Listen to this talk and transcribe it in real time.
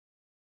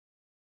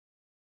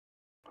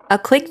A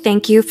quick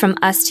thank you from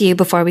us to you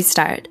before we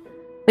start.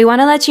 We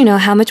want to let you know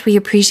how much we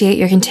appreciate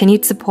your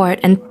continued support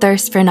and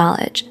thirst for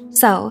knowledge.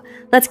 So,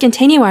 let's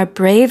continue our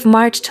brave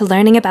march to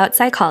learning about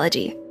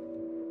psychology.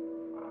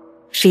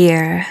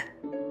 Fear.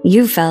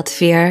 You felt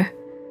fear.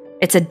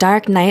 It's a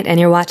dark night and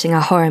you're watching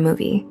a horror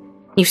movie.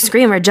 You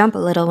scream or jump a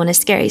little when a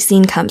scary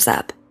scene comes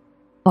up.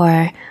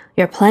 Or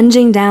you're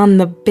plunging down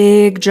the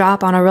big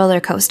drop on a roller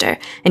coaster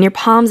and your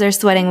palms are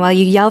sweating while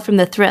you yell from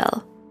the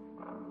thrill.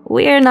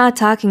 We're not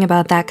talking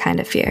about that kind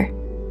of fear.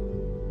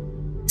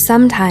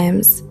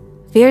 Sometimes,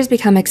 fears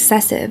become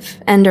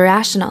excessive and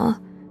irrational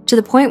to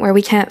the point where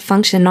we can't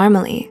function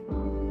normally.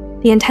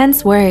 The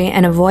intense worry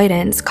and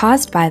avoidance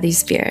caused by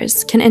these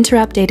fears can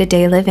interrupt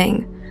day-to-day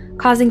living,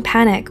 causing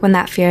panic when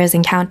that fear is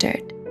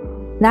encountered.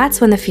 That's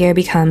when the fear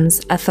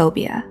becomes a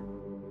phobia.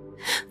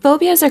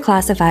 Phobias are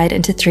classified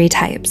into 3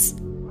 types: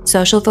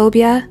 social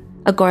phobia,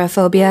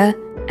 agoraphobia,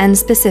 and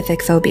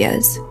specific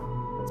phobias.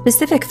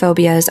 Specific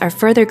phobias are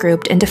further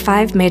grouped into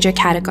 5 major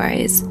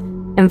categories: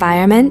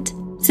 environment,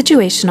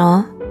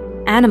 situational,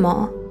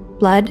 animal,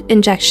 blood,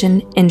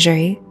 injection,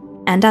 injury,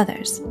 and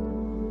others.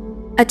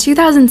 A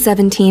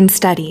 2017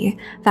 study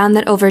found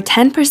that over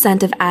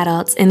 10% of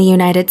adults in the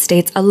United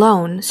States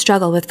alone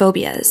struggle with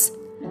phobias.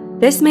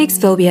 This makes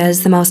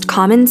phobias the most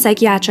common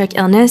psychiatric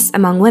illness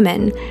among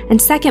women and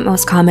second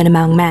most common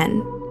among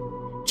men.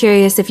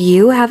 Curious if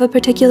you have a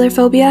particular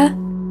phobia?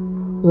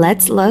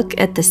 Let's look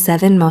at the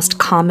 7 most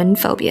common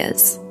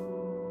phobias.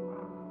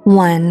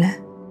 1.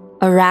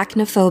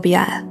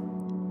 Arachnophobia,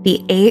 the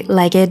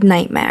 8-legged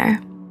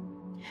nightmare.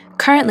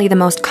 Currently, the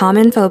most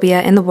common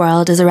phobia in the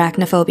world is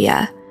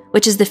arachnophobia,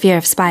 which is the fear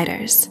of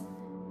spiders.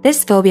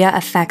 This phobia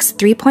affects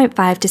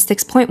 3.5 to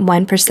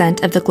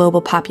 6.1% of the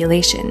global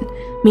population,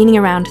 meaning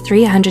around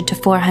 300 to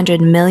 400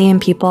 million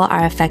people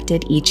are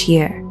affected each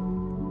year.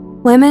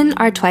 Women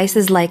are twice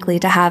as likely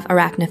to have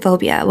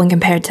arachnophobia when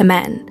compared to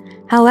men.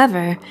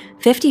 However,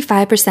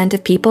 55%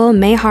 of people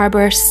may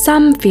harbor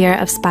some fear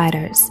of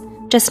spiders,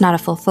 just not a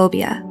full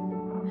phobia.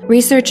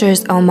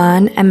 Researchers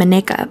Oman and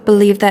Maneka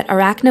believe that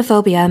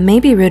arachnophobia may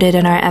be rooted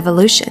in our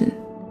evolution.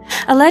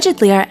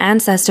 Allegedly, our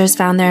ancestors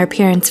found their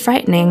appearance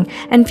frightening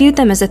and viewed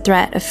them as a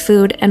threat of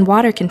food and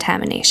water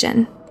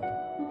contamination.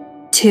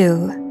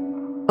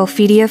 2.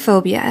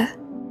 Ophidiophobia.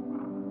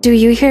 Do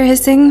you hear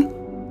hissing?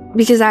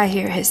 Because I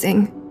hear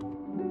hissing.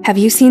 Have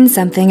you seen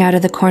something out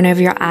of the corner of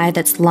your eye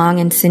that's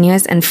long and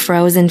sinuous and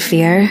froze in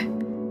fear?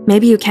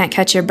 Maybe you can't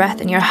catch your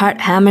breath and your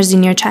heart hammers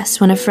in your chest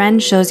when a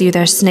friend shows you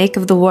their Snake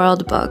of the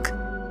World book.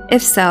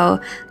 If so,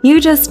 you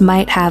just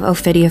might have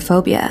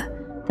ophidiophobia,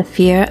 the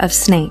fear of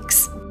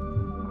snakes.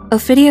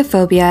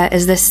 Ophidiophobia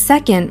is the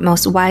second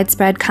most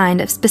widespread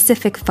kind of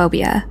specific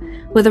phobia,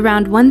 with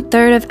around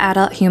 1/3 of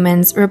adult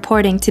humans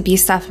reporting to be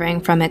suffering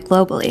from it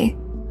globally.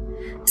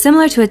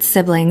 Similar to its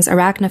siblings,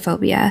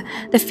 arachnophobia,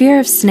 the fear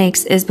of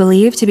snakes is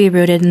believed to be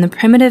rooted in the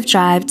primitive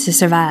drive to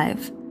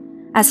survive,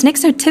 as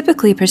snakes are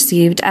typically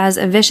perceived as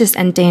a vicious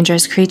and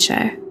dangerous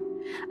creature.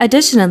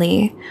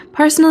 Additionally,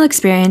 personal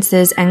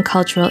experiences and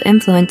cultural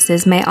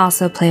influences may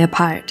also play a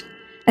part,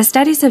 as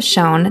studies have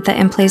shown that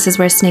in places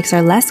where snakes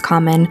are less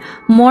common,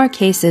 more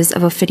cases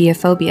of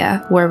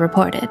ophidiophobia were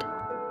reported.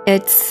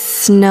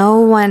 It's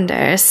no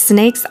wonder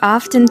snakes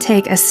often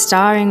take a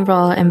starring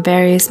role in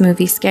various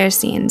movie scare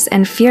scenes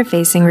and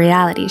fear-facing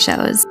reality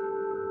shows.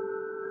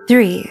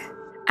 3.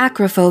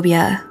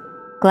 Acrophobia.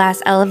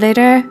 Glass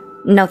elevator?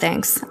 No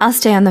thanks, I'll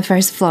stay on the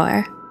first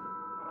floor.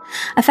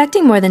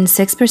 Affecting more than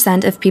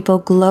 6% of people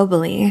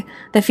globally,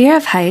 the fear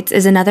of heights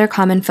is another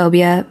common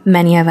phobia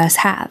many of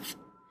us have.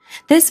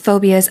 This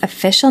phobia's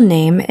official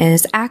name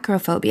is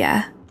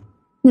acrophobia.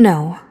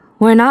 No,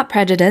 we're not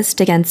prejudiced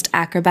against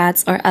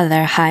acrobats or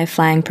other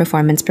high-flying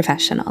performance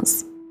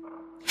professionals.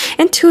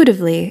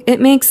 Intuitively, it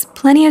makes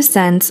plenty of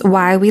sense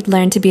why we'd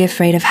learn to be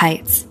afraid of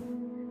heights.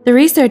 The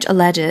research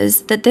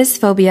alleges that this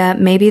phobia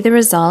may be the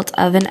result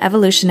of an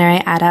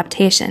evolutionary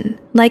adaptation,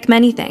 like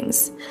many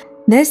things.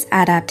 This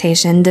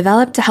adaptation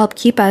developed to help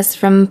keep us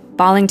from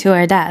falling to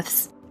our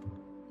deaths.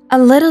 A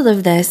little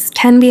of this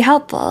can be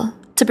helpful,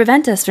 to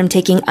prevent us from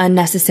taking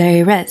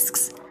unnecessary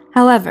risks.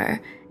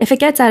 However, if it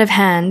gets out of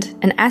hand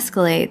and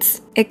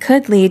escalates, it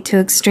could lead to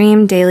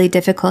extreme daily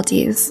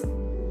difficulties.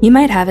 You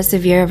might have a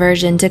severe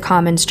aversion to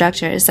common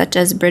structures such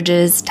as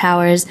bridges,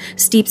 towers,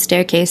 steep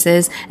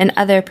staircases, and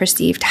other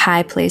perceived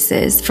high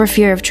places for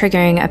fear of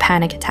triggering a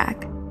panic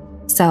attack.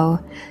 So,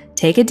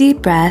 take a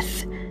deep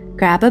breath,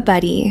 grab a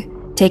buddy,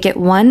 take it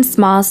one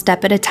small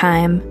step at a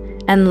time,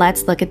 and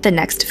let's look at the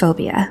next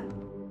phobia.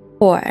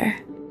 4.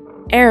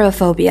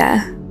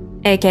 Aerophobia.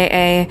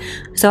 AKA,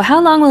 so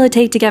how long will it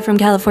take to get from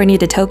California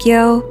to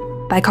Tokyo?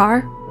 By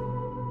car?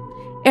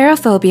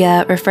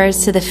 Aerophobia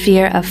refers to the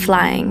fear of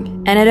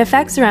flying, and it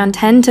affects around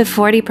 10 to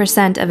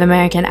 40% of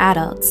American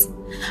adults.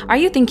 Are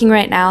you thinking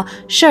right now,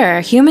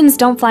 sure, humans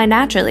don't fly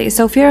naturally,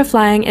 so fear of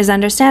flying is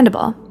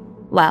understandable?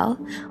 Well,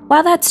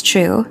 while that's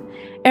true,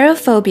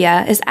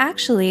 aerophobia is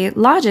actually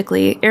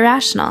logically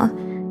irrational,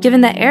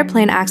 given that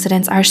airplane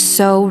accidents are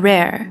so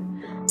rare.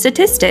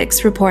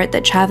 Statistics report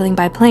that traveling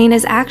by plane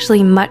is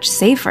actually much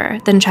safer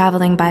than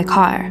traveling by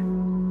car.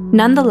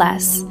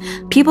 Nonetheless,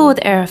 people with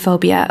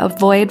aerophobia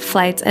avoid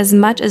flights as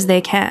much as they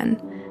can,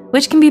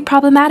 which can be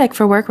problematic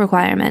for work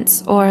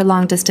requirements or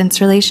long-distance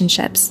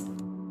relationships.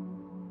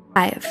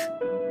 5.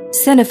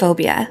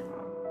 Cynophobia.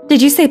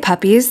 Did you say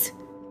puppies?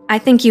 I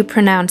think you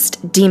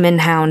pronounced demon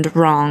hound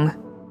wrong.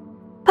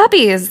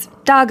 Puppies,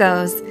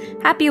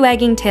 doggos, happy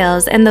wagging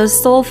tails, and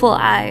those soulful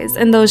eyes,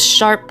 and those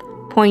sharp,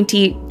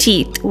 pointy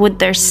teeth with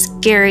their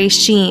scary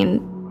sheen.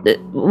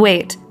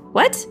 Wait,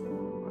 what?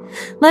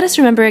 Let us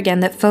remember again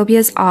that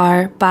phobias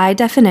are, by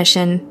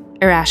definition,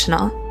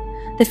 irrational.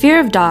 The fear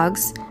of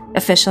dogs,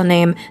 official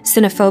name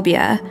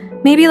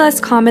Cynophobia, may be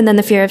less common than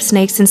the fear of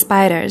snakes and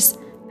spiders.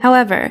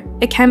 However,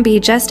 it can be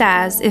just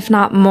as, if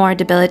not more,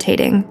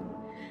 debilitating.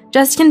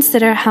 Just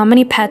consider how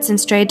many pets and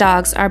stray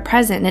dogs are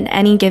present in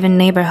any given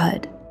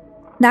neighborhood.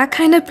 That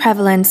kind of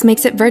prevalence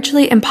makes it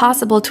virtually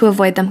impossible to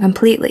avoid them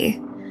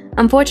completely.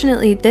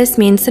 Unfortunately, this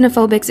means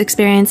cynophobics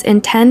experience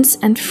intense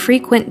and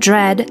frequent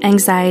dread,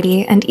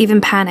 anxiety, and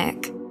even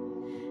panic.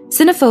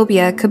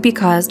 Cynophobia could be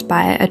caused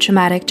by a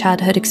traumatic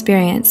childhood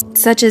experience,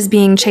 such as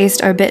being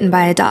chased or bitten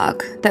by a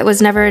dog, that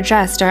was never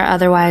addressed or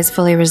otherwise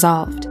fully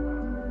resolved.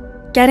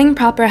 Getting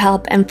proper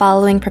help and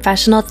following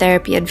professional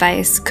therapy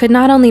advice could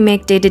not only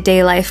make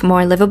day-to-day life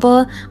more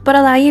livable, but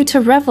allow you to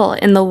revel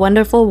in the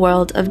wonderful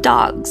world of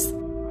dogs.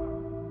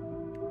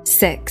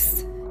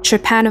 6.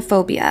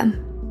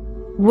 Trypanophobia.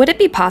 Would it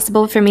be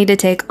possible for me to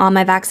take all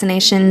my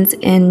vaccinations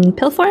in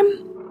pill form?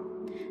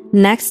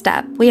 Next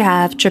up, we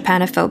have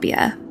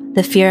trypanophobia,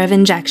 the fear of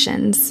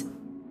injections.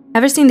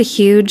 Ever seen the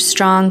huge,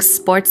 strong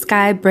sports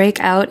guy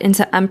break out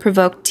into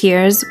unprovoked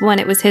tears when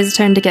it was his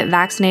turn to get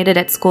vaccinated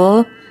at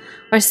school?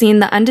 Or seen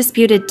the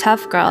undisputed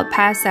tough girl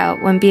pass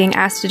out when being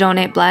asked to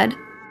donate blood?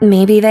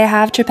 Maybe they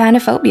have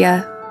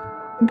trypanophobia.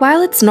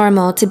 While it's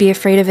normal to be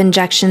afraid of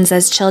injections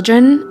as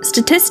children,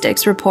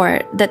 statistics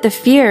report that the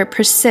fear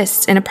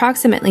persists in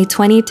approximately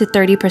 20 to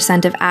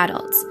 30% of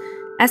adults,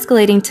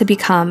 escalating to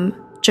become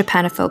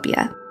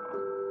trypanophobia.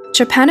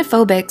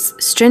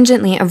 Trypanophobics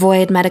stringently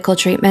avoid medical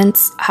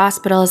treatments,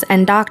 hospitals,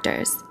 and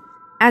doctors.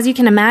 As you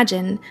can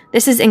imagine,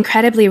 this is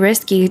incredibly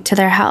risky to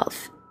their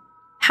health.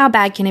 How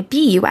bad can it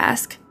be, you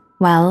ask?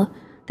 Well,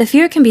 the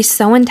fear can be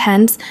so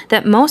intense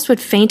that most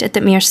would faint at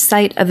the mere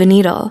sight of a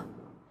needle.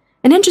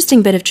 An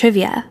interesting bit of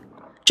trivia: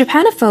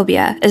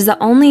 trypanophobia is the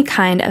only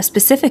kind of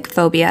specific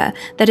phobia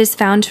that is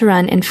found to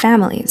run in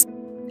families.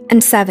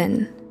 And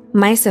 7.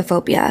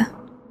 Mysophobia.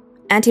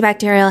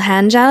 Antibacterial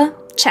hand gel?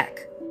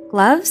 Check.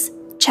 Gloves?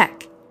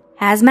 Check.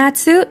 Hazmat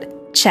suit?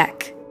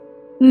 Check.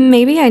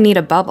 Maybe I need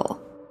a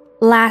bubble.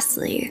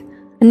 Lastly,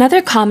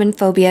 another common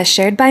phobia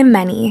shared by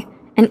many,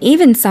 and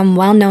even some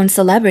well-known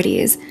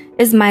celebrities,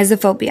 is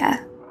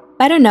Mysophobia,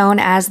 better known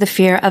as the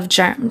fear of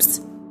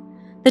germs.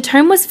 The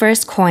term was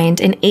first coined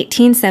in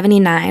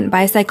 1879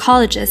 by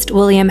psychologist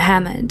William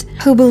Hammond,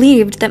 who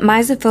believed that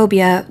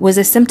Mysophobia was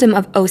a symptom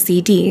of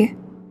OCD.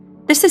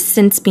 This has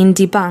since been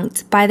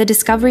debunked by the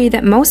discovery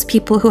that most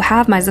people who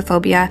have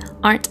Mysophobia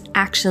aren't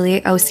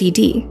actually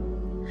OCD.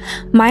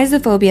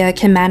 Mysophobia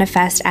can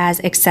manifest as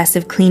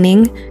excessive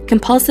cleaning,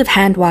 compulsive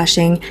hand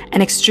washing,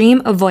 and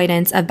extreme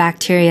avoidance of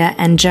bacteria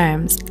and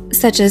germs,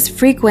 such as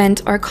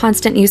frequent or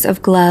constant use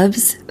of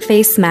gloves,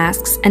 face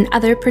masks, and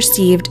other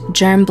perceived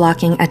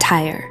germ-blocking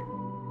attire.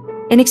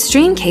 In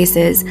extreme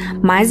cases,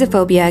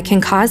 Mysophobia can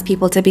cause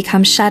people to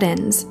become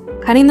shut-ins,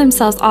 cutting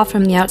themselves off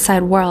from the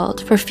outside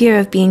world for fear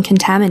of being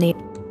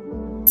contaminated.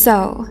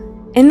 So,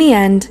 in the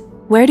end,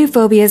 where do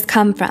phobias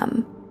come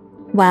from?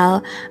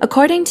 Well,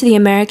 according to the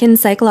American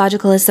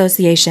Psychological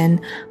Association,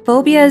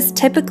 phobias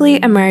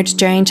typically emerge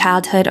during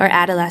childhood or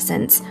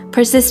adolescence,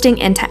 persisting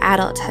into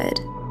adulthood.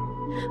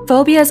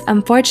 Phobias,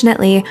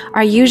 unfortunately,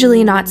 are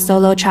usually not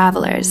solo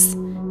travelers.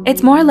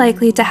 It's more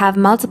likely to have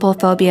multiple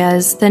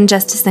phobias than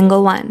just a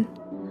single one.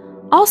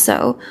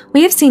 Also,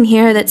 we have seen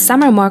here that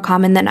some are more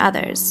common than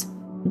others.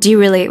 Do you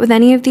relate with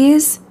any of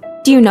these?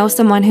 Do you know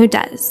someone who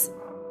does?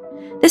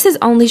 This has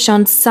only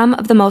shown some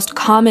of the most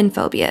common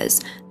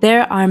phobias.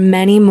 There are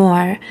many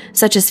more,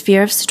 such as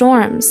fear of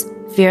storms,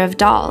 fear of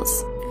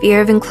dolls,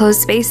 fear of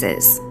enclosed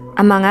spaces,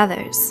 among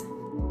others.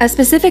 A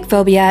specific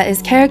phobia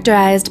is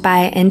characterized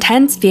by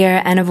intense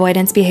fear and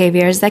avoidance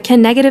behaviors that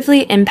can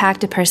negatively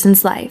impact a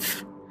person's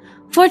life.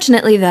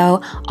 Fortunately,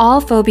 though, all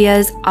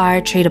phobias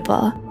are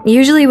treatable,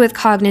 usually with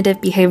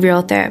cognitive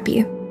behavioral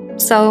therapy.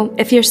 So,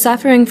 if you're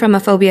suffering from a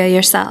phobia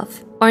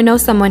yourself, or know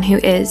someone who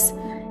is,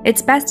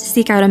 it's best to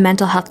seek out a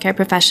mental health care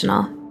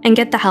professional and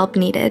get the help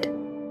needed.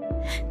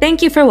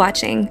 Thank you for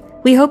watching.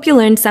 We hope you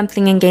learned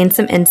something and gained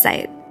some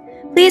insight.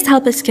 Please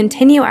help us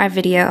continue our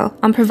video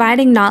on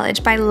providing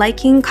knowledge by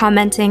liking,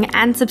 commenting,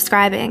 and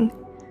subscribing.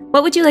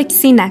 What would you like to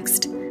see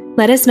next?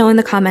 Let us know in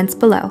the comments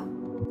below.